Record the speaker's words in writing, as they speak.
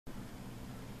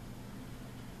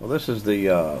Well, this is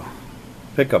the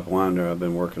pickup winder I've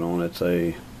been working on. It's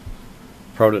a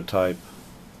prototype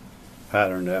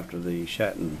patterned after the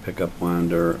Schatten pickup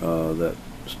winder that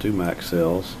StuMac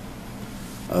sells.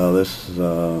 This is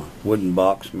a wooden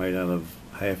box made out of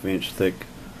 1/2 inch thick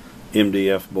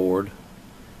MDF board.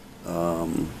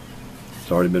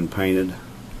 It's already been painted.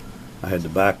 I had the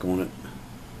back on it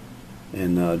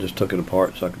and just took it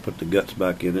apart so I could put the guts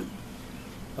back in it.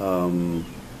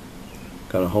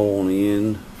 Got a hole on the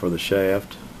end for the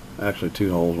shaft. Actually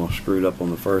 2 holes. I screwed up on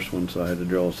the first one, so I had to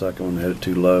drill a second one. I had it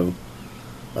too low.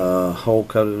 Hole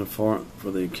cut in the front for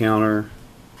the counter.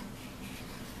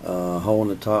 Hole in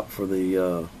the top for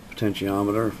the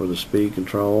potentiometer for the speed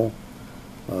control.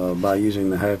 By using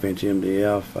the 1/2 inch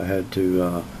MDF, I had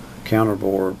to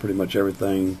counterbore pretty much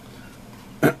everything,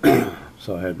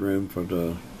 so I had room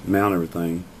to mount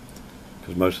everything,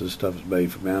 because most of the stuff is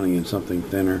made for mounting in something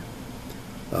thinner.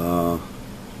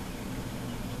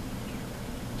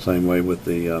 Same way with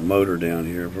the motor down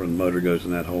here, where the motor goes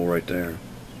in that hole right there,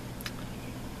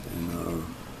 and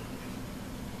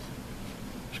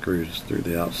screws through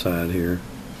the outside here.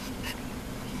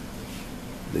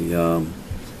 These are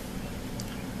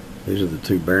the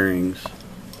 2 bearings.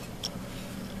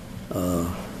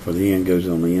 For the end goes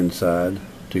on the inside.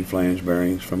 2 flange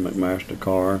bearings from McMaster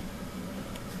car.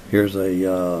 Here's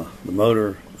the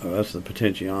motor. That's the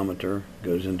potentiometer.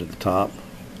 Goes into the top,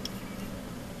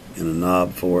 and a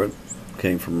knob for it.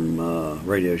 Came from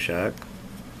Radio Shack.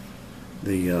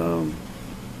 This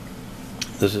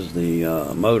is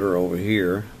the motor over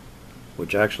here,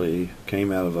 which actually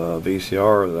came out of a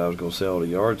VCR that I was going to sell at a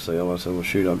yard sale. I said, well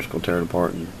shoot, I'm just going to tear it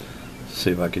apart and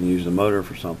see if I can use the motor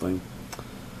for something.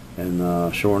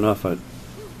 And sure enough, it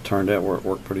turned out where it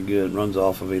worked pretty good. It runs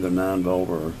off of either 9 volt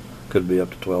or could be up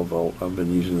to 12 volt. I've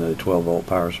been using a 12 volt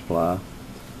power supply.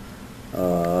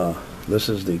 This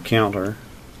is the counter.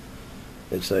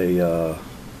 It's a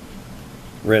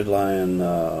Red Lion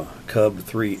Cub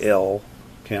 3L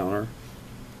counter.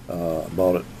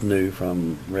 Bought it new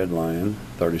from Red Lion,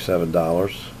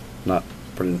 $37. Not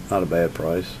a bad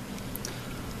price.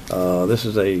 This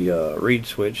is a reed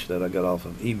switch that I got off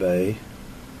of eBay,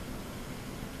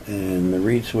 and the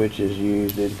reed switch is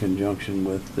used in conjunction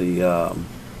with the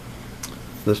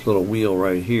this little wheel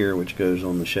right here, which goes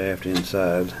on the shaft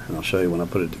inside, and I'll show you when I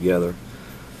put it together.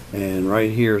 And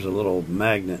right here is a little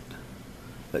magnet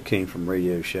that came from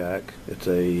Radio Shack. It's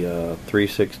a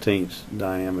 3/16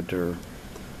 diameter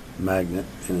magnet,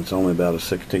 and it's only about a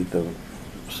 1/16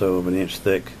 of an inch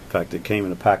thick. In fact, it came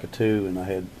in a pack of 2, and I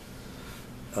had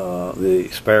the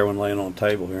spare one laying on the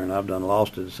table here, and I've done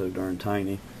lost it. It's so darn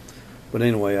tiny. But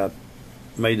anyway, I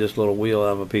made this little wheel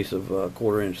out of a piece of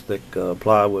 1/4 inch thick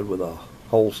plywood with a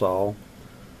hole saw,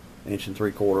 1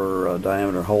 3/4 inch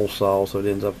diameter hole saw, so it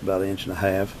ends up about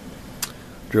 1.5 inches.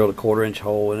 Drilled a 1/4 inch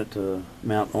hole in it to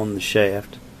mount on the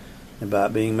shaft, and by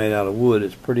it being made out of wood,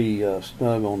 it's pretty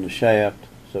snug on the shaft,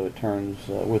 so it turns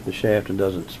with the shaft and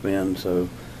doesn't spin, so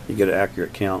you get an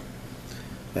accurate count.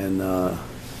 And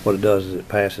what it does is it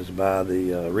passes by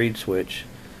the reed switch,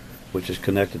 which is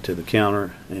connected to the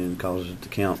counter, and causes it to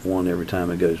count 1 every time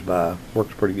it goes by.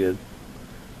 Works pretty good.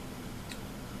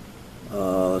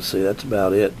 Let's see, that's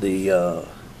about it. The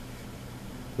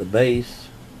base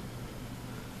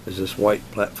is this white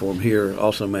platform here,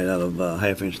 also made out of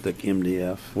 1/2 inch thick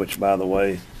MDF, which, by the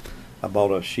way, I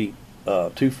bought a sheet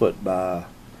 2 foot by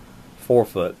 4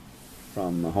 foot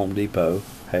from Home Depot,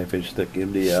 1/2 inch thick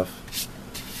MDF,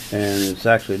 and it's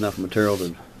actually enough material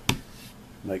to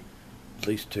make at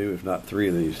least 2, if not 3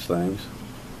 of these things.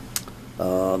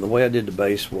 The way I did the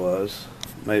base was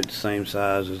made it the same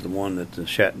size as the one that the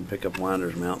Schatten pickup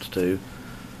winders mounts to.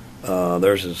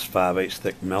 Theirs is 5/8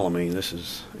 thick melamine. This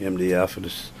is MDF, and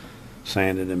it's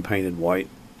sanded and painted white.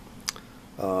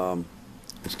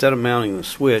 Instead of mounting the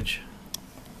switch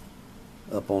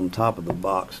up on top of the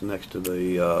box next to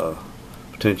the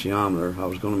potentiometer, I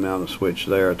was going to mount a switch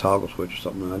there, a toggle switch or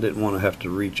something. I didn't want to have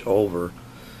to reach over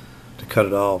to cut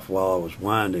it off while I was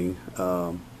winding.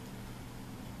 So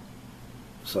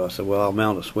I said, well, I'll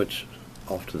mount a switch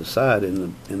off to the side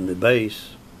in the base.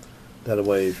 That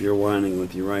way, if you're winding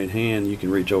with your right hand, you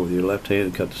can reach over with your left hand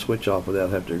and cut the switch off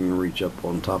without having to reach up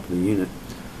on top of the unit.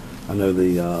 I know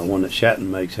the one that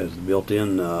Schatten makes has the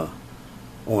built-in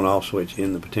on-off switch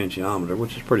in the potentiometer,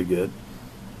 which is pretty good.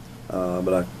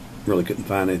 But I really couldn't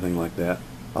find anything like that.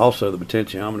 Also, the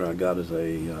potentiometer I got is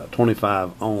a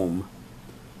 25 ohm,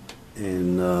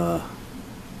 and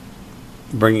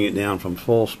bringing it down from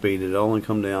full speed, it only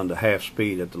come down to half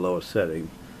speed at the lowest setting.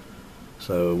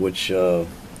 So, which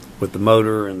with the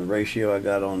motor and the ratio I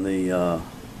got on the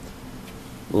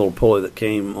little pulley that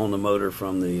came on the motor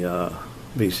from the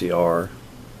VCR,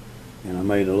 and I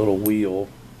made a little wheel.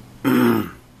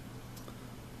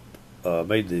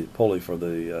 Made the pulley for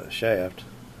the shaft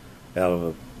out of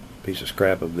a piece of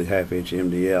scrap of the 1/2-inch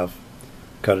MDF.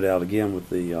 Cut it out again with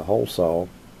the hole saw,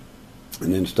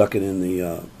 and then stuck it in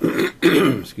the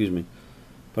excuse me,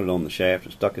 put it on the shaft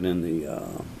and stuck it in the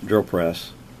drill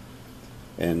press.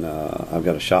 And I've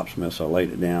got a shop smith, so I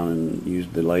laid it down and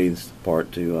used the lathe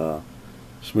part to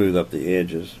smooth up the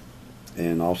edges,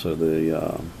 and also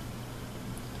the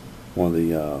one of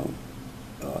the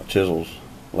chisels,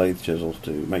 lathe chisels,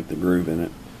 to make the groove in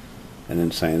it, and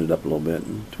then sand it up a little bit,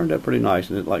 and it turned out pretty nice.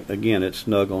 And it, like, again, it's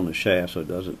snug on the shaft, so it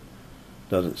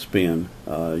doesn't spin.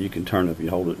 You can turn it if you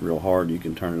hold it real hard. You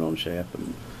can turn it on the shaft,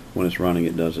 and when it's running,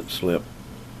 it doesn't slip.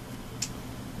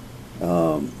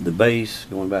 The base,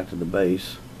 going back to the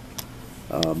base,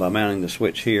 by mounting the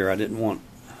switch here, I didn't want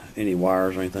any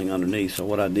wires or anything underneath, so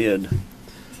what I did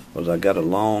was I got a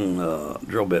long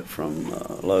drill bit from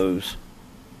Lowe's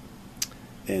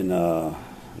and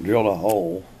drilled a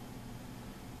hole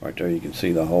right there. You can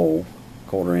see the hole,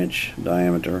 1/4 inch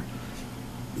diameter,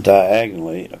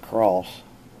 diagonally across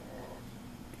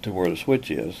to where the switch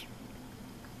is.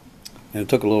 And it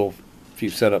took a few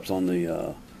setups on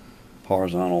the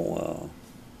horizontal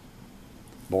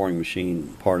boring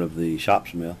machine part of the shop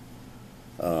smith,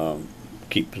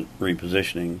 keep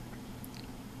repositioning,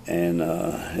 and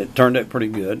it turned out pretty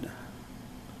good.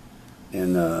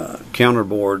 And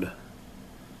counterboard,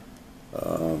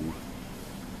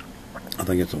 I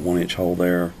think it's a 1-inch hole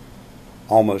there,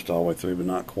 almost all the way through, but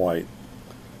not quite.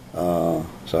 So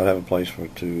I'd have a place for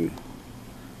the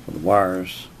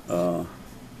wires to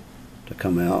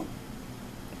come out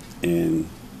and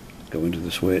go into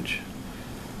the switch.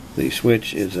 The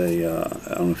switch is a,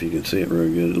 I don't know if you can see it real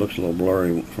good. It looks a little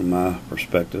blurry from my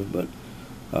perspective, but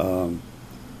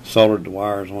soldered the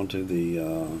wires onto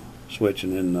the switch,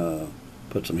 and then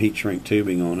put some heat shrink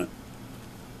tubing on it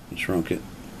and shrunk it.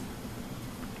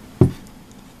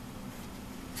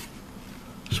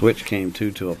 Switch came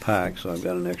to a pack, so I've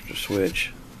got an extra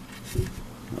switch.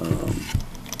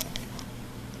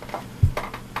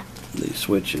 The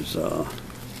switch is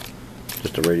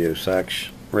just a Radio Shack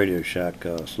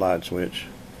slide switch.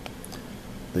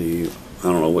 I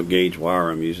don't know what gauge wire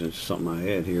I'm using. It's something I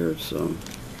had here. It's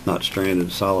not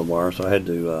stranded, solid wire, so I had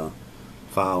to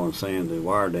file and sand the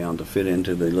wire down to fit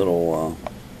into the little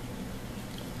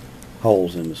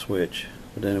holes in the switch.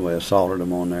 But anyway, I soldered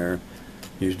them on there,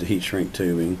 used the heat shrink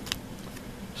tubing.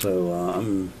 So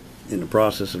I'm in the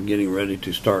process of getting ready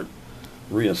to start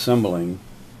reassembling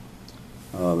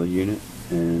the unit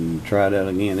and try it out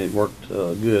again. It worked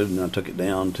good, and I took it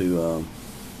down to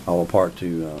all apart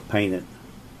to paint it.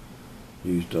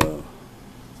 Used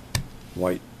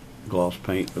white gloss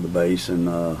paint for the base and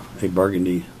a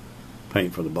burgundy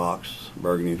paint for the box.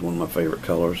 Burgundy is one of my favorite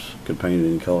colors. Could paint it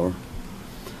any color.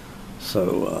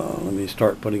 So let me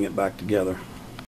start putting it back together.